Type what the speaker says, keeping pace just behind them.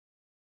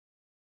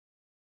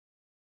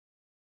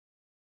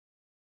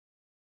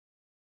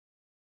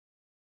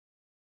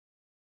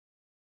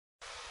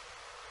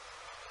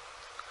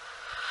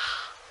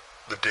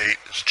The date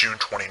is June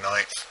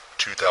 29th,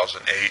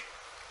 2008,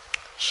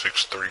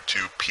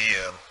 6:32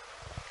 p.m.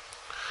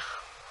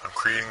 I'm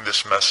creating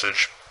this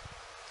message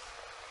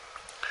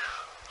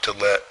to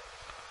let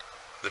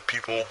the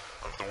people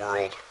of the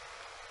world,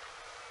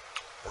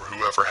 or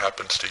whoever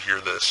happens to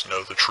hear this,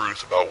 know the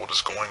truth about what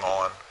is going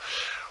on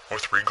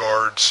with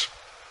regards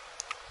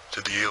to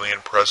the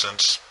alien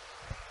presence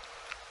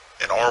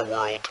in our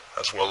world,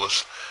 as well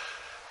as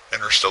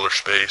interstellar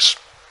space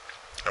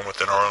and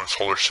within our own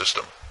solar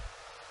system.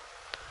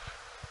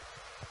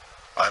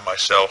 I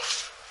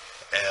myself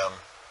am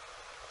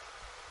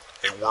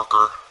a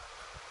worker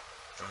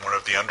in one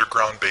of the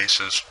underground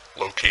bases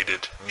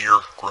located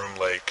near Groom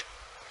Lake.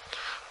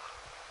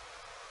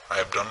 I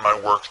have done my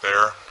work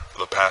there for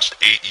the past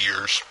 8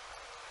 years,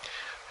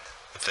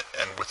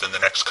 and within the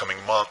next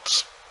coming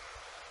months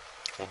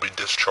will be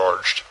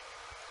discharged.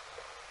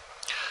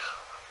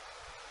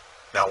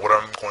 Now, what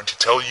I'm going to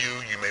tell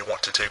you, you may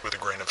want to take with a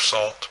grain of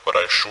salt, but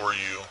I assure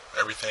you,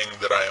 everything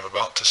that I am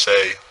about to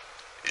say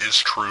is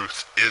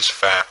truth, is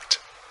fact.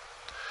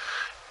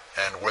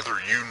 And whether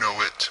you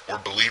know it or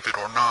believe it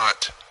or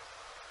not,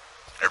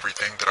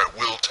 everything that I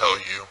will tell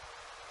you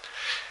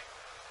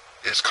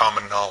is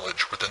common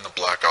knowledge within the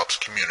Black Ops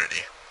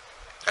community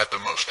at the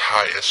most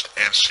highest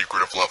and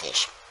secretive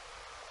levels.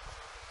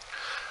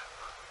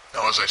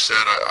 Now, as I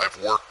said,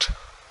 I've worked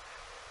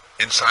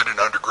inside an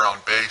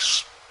underground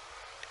base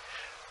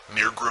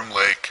near Groom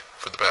Lake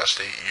for the past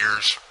 8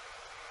 years,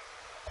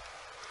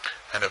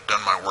 and have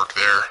done my work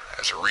there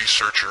as a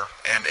researcher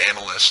and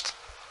analyst,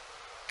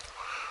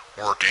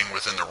 working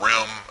within the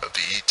realm of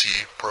the ET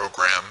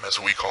program, as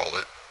we call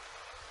it,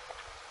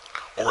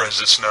 or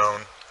as it's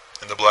known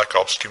in the Black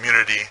Ops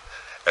community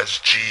as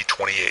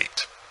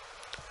G28.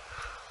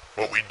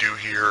 What we do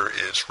here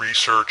is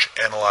research,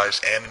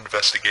 analyze, and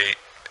investigate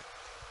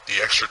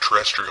the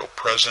extraterrestrial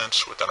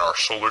presence within our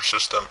solar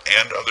system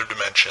and other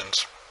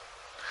dimensions.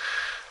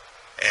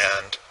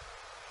 And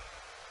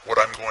what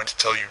I'm going to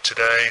tell you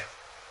today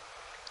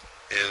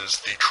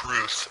is the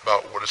truth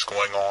about what is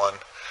going on.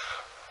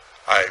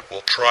 I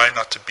will try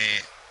not to be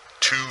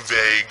too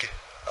vague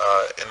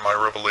in my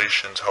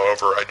revelations.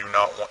 However, I do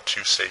not want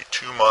to say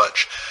too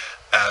much,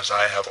 as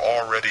I have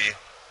already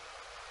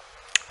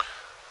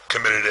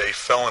committed a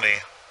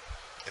felony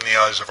in the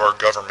eyes of our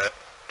government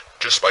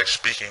just by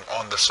speaking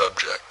on the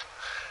subject.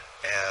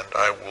 And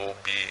I will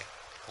be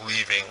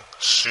leaving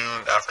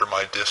soon after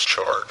my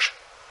discharge.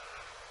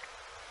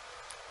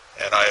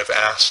 And I have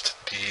asked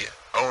the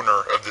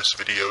owner of this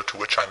video, to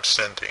which I'm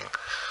sending,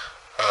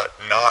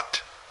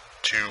 not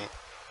to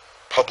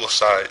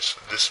publicize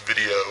this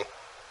video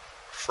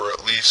for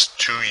at least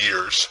 2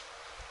 years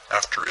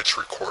after its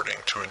recording,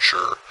 to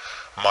ensure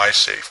my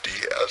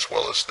safety as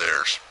well as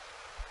theirs.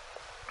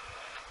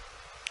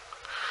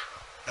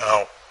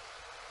 Now,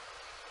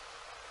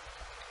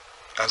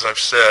 as I've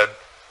said,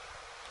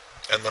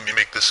 and let me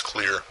make this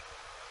clear,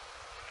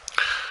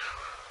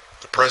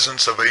 the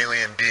presence of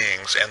alien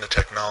beings and the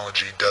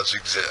technology does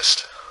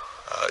exist.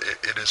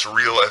 It is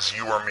real as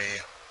you or me,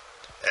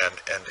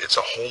 and it's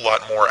a whole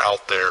lot more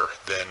out there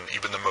than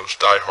even the most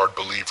diehard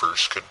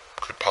believers could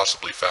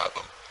possibly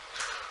fathom.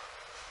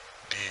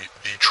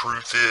 The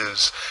truth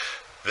is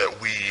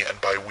that we, and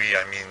by we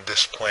I mean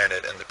this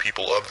planet and the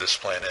people of this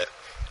planet,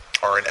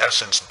 are in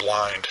essence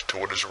blind to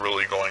what is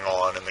really going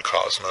on in the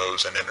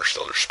cosmos and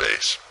interstellar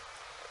space.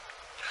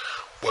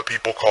 What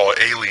people call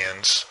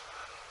aliens,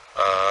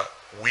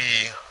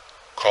 we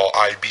call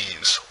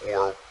IBs,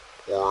 or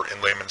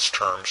in layman's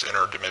terms,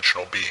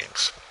 interdimensional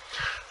beings.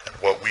 And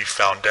what we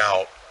found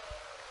out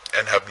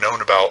and have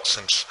known about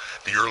since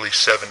the early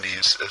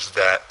 70s is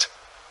that,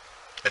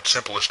 in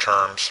simplest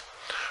terms,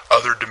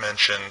 other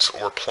dimensions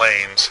or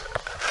planes,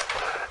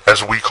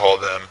 as we call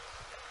them,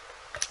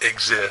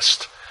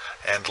 exist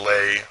and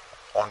lay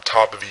on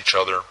top of each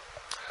other,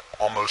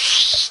 almost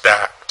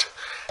stacked,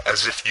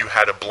 as if you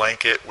had a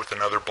blanket with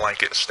another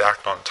blanket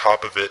stacked on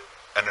top of it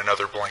and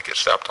another blanket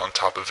stacked on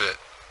top of it.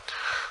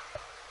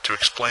 To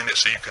explain it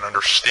so you can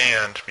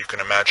understand, you can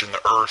imagine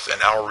the Earth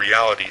and our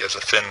reality as a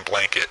thin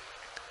blanket,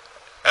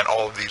 and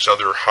all of these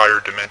other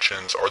higher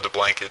dimensions are the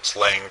blankets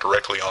laying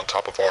directly on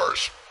top of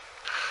ours.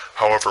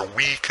 However,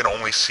 we can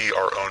only see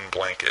our own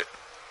blanket.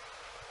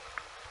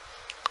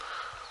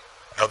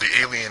 Now, the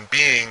alien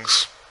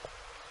beings,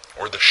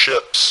 or the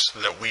ships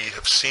that we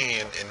have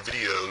seen in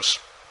videos,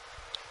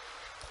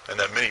 and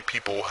that many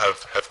people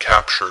have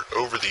captured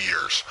over the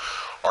years,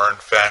 are in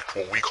fact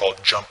what we call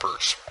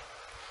jumpers,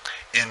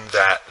 in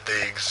that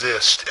they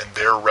exist in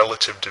their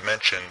relative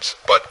dimensions,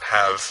 but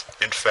have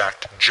in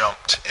fact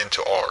jumped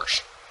into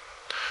ours.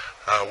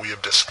 We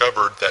have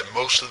discovered that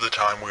most of the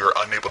time we are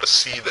unable to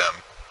see them,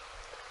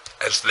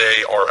 as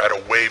they are at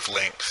a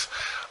wavelength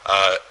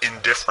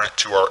indifferent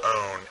to our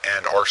own,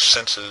 and our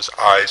senses,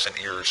 eyes and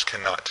ears,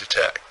 cannot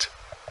detect.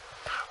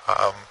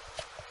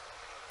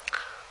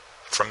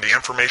 From the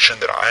information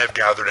that I have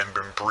gathered and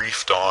been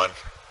briefed on,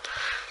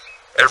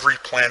 every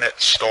planet,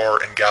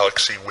 star, and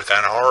galaxy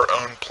within our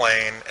own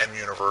plane and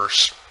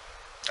universe,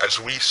 as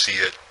we see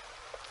it,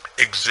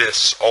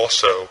 exists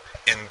also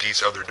in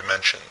these other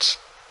dimensions.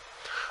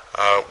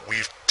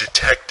 We've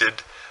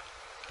detected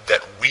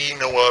that we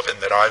know of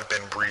and that I've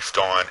been briefed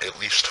on at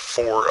least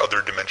 4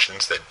 other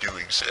dimensions that do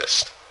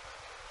exist.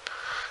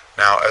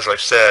 Now, as I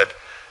said,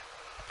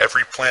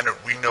 every planet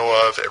we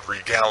know of, every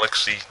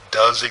galaxy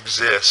does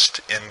exist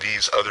in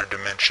these other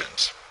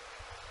dimensions.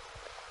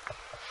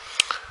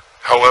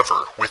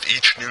 However, with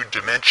each new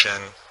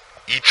dimension,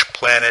 each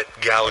planet,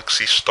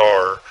 galaxy,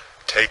 star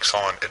takes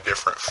on a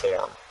different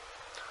form.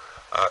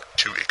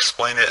 To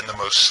explain it in the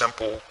most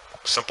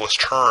simplest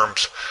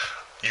terms,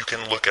 you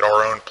can look at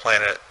our own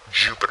planet,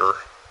 Jupiter,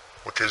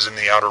 which is in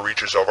the outer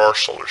reaches of our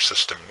solar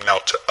system. Now,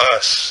 to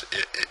us,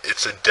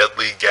 it's a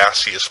deadly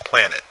gaseous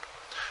planet,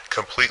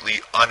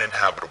 completely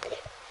uninhabitable.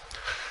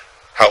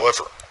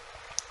 However,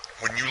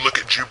 when you look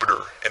at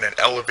Jupiter in an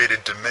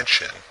elevated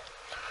dimension,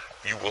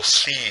 you will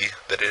see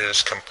that it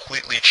has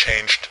completely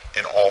changed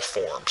in all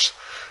forms.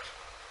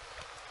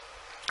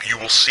 You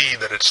will see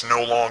that it's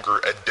no longer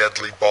a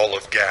deadly ball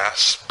of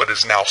gas, but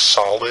is now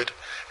solid,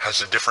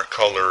 has a different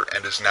color,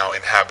 and is now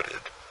inhabited.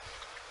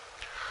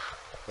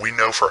 We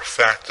know for a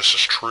fact this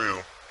is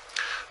true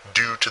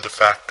due to the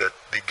fact that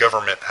the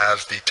government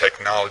has the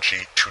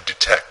technology to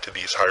detect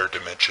these higher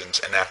dimensions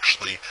and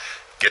actually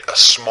get a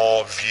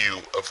small view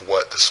of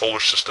what the solar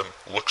system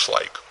looks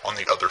like on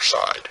the other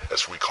side,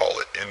 as we call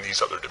it, in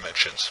these other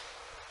dimensions.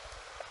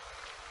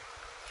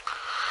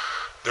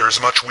 There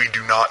is much we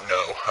do not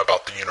know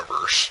about the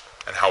universe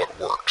and how it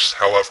works.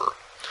 However,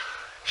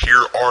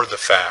 here are the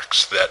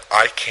facts that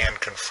I can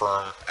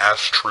confirm as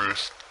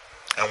truth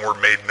and were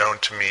made known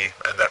to me,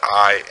 and that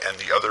I and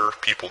the other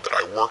people that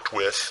I worked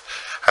with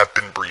have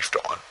been briefed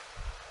on.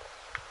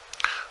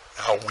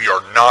 Now, we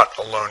are not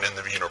alone in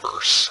the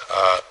universe.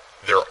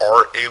 There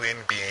are alien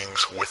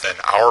beings within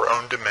our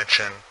own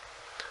dimension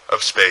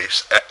of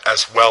space,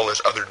 as well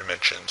as other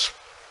dimensions.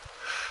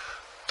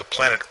 The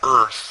planet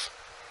Earth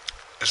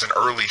is an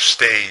early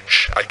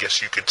stage, I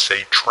guess you could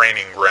say,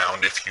 training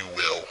ground, if you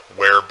will,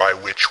 whereby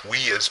which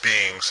we as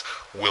beings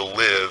will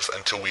live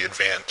until we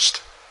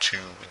advance to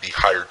the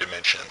higher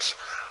dimensions.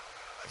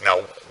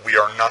 Now, we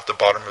are not the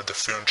bottom of the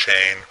food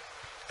chain,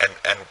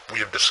 and we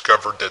have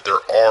discovered that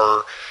there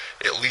are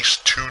at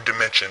least 2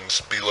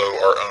 dimensions below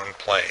our own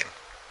plane.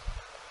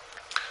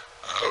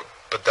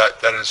 But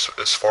that is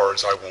as far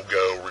as I will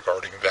go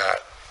regarding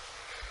that.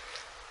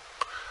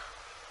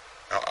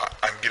 Now,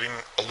 I'm getting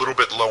a little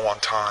bit low on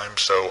time,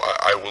 so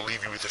I will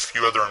leave you with a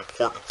few other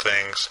important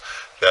things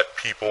that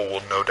people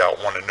will no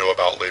doubt want to know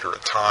about later in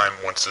time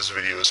once this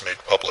video is made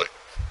public.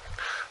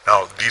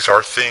 Now, these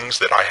are things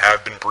that I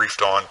have been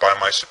briefed on by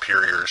my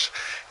superiors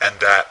and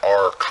that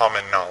are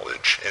common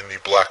knowledge in the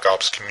Black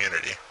Ops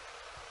community.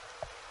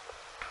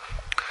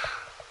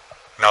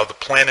 Now, the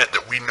planet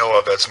that we know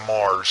of as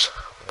Mars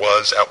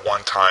was at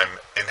one time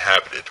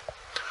inhabited,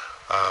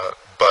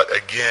 but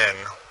again,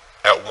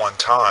 at one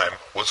time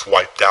was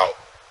wiped out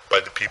by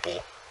the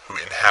people who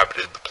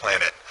inhabited the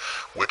planet,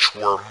 which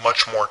were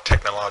much more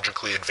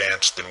technologically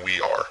advanced than we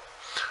are.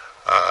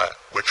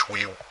 Which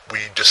we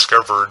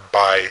discovered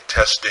by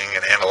testing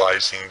and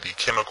analyzing the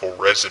chemical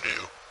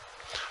residue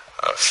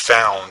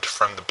found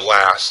from the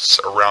blasts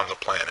around the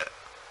planet,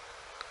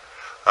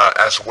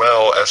 as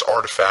well as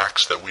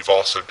artifacts that we've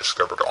also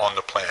discovered on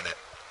the planet,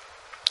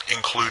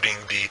 including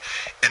the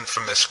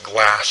infamous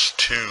glass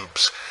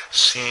tubes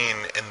seen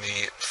in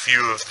the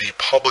few of the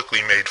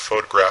publicly made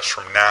photographs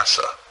from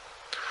NASA.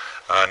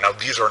 Now,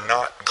 these are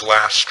not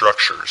glass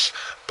structures,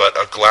 but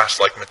a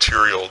glass-like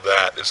material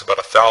that is about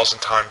 1,000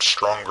 times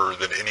stronger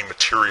than any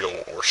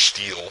material or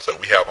steel that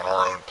we have on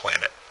our own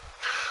planet.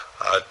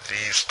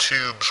 These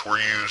tubes were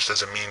used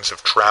as a means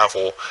of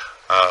travel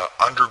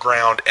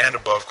underground and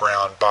above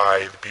ground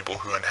by the people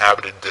who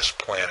inhabited this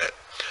planet.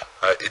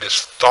 It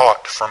is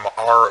thought from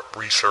our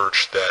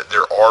research that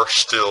there are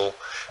still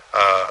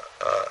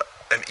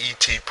an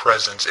ET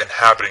presence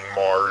inhabiting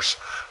Mars,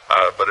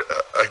 but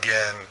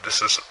again,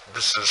 this is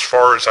as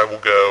far as I will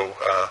go,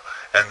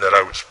 and that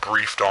I was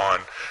briefed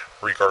on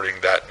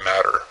regarding that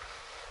matter.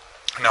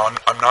 Now,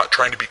 I'm not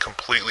trying to be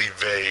completely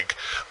vague,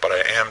 but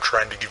I am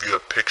trying to give you a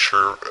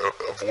picture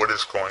of what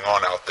is going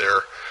on out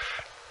there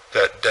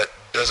that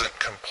doesn't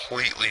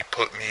completely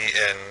put me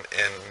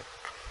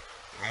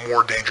in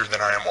more danger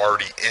than I am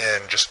already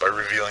in just by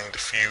revealing the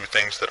few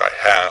things that I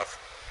have.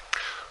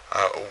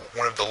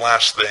 One of the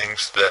last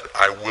things that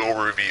I will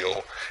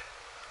reveal,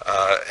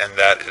 and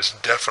that is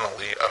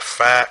definitely a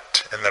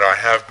fact, and that I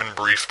have been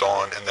briefed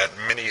on, and that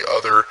many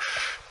other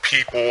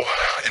people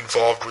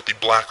involved with the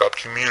Black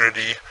Ops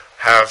community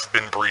have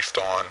been briefed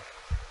on,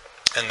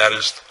 and that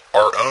is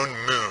our own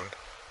moon,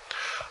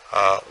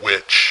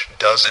 which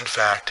does in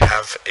fact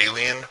have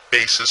alien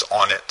bases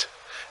on it,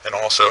 and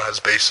also has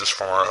bases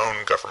from our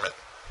own government.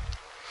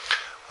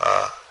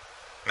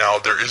 Now,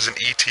 there is an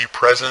ET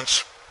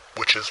presence,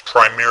 which is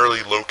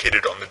primarily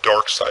located on the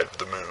dark side of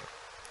the moon.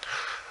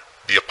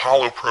 The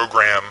Apollo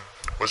program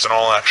was in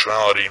all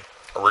actuality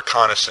a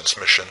reconnaissance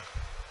mission,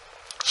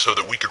 so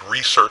that we could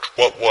research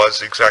what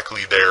was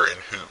exactly there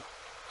and who.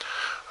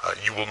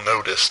 You will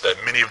notice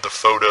that many of the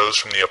photos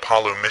from the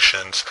Apollo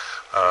missions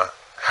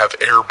have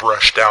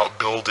airbrushed out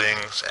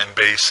buildings and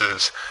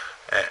bases,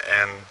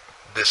 and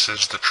this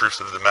is the truth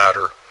of the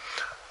matter.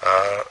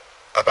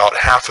 About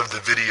half of the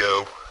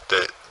video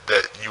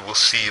that you will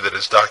see that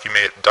is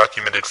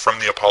documented from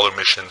the Apollo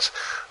missions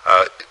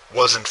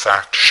was in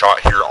fact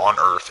shot here on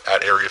Earth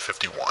at Area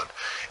 51.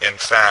 In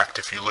fact,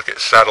 if you look at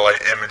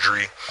satellite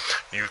imagery,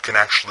 you can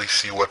actually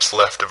see what's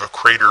left of a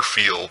crater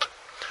field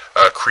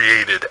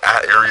created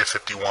at Area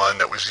 51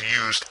 that was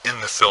used in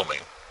the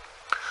filming.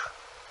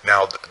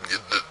 Now,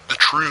 the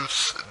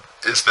truth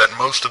is that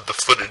most of the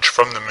footage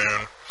from the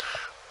moon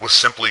was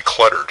simply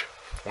cluttered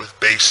with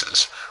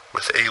bases,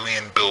 with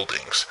alien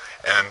buildings,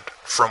 and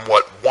from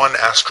what one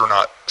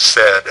astronaut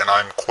said, and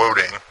I'm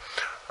quoting,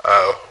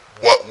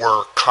 what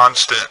were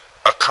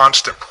a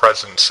constant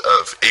presence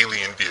of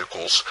alien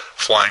vehicles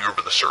flying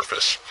over the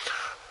surface,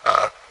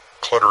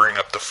 cluttering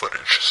up the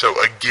footage. So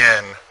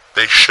again,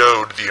 they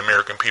showed the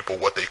American people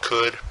what they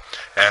could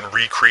and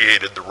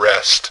recreated the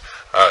rest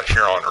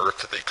here on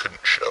Earth that they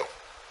couldn't show.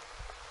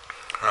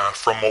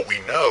 From what we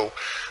know,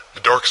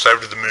 the dark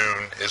side of the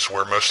moon is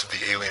where most of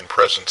the alien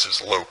presence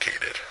is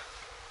located.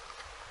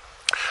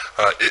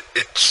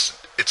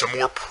 It's a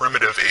more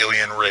primitive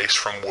alien race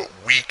from what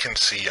we can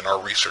see, and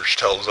our research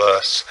tells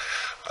us.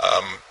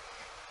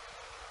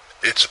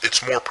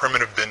 It's more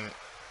primitive than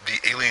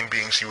the alien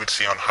beings you would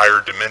see on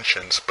higher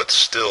dimensions, but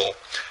still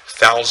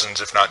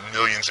thousands, if not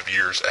millions of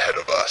years ahead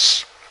of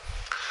us.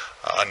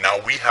 Now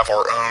we have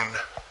our own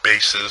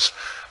bases,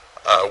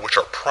 which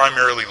are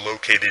primarily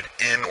located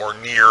in or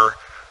near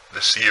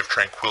the Sea of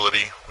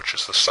Tranquility, which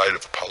is the site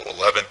of Apollo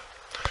 11,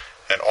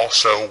 and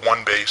also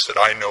one base that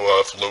I know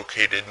of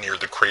located near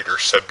the crater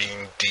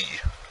Sabine D.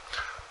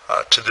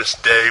 To this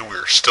day, we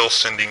are still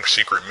sending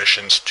secret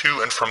missions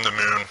to and from the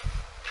moon.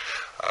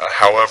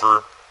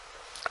 However,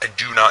 I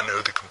do not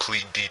know the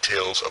complete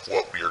details of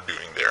what we are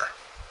doing there.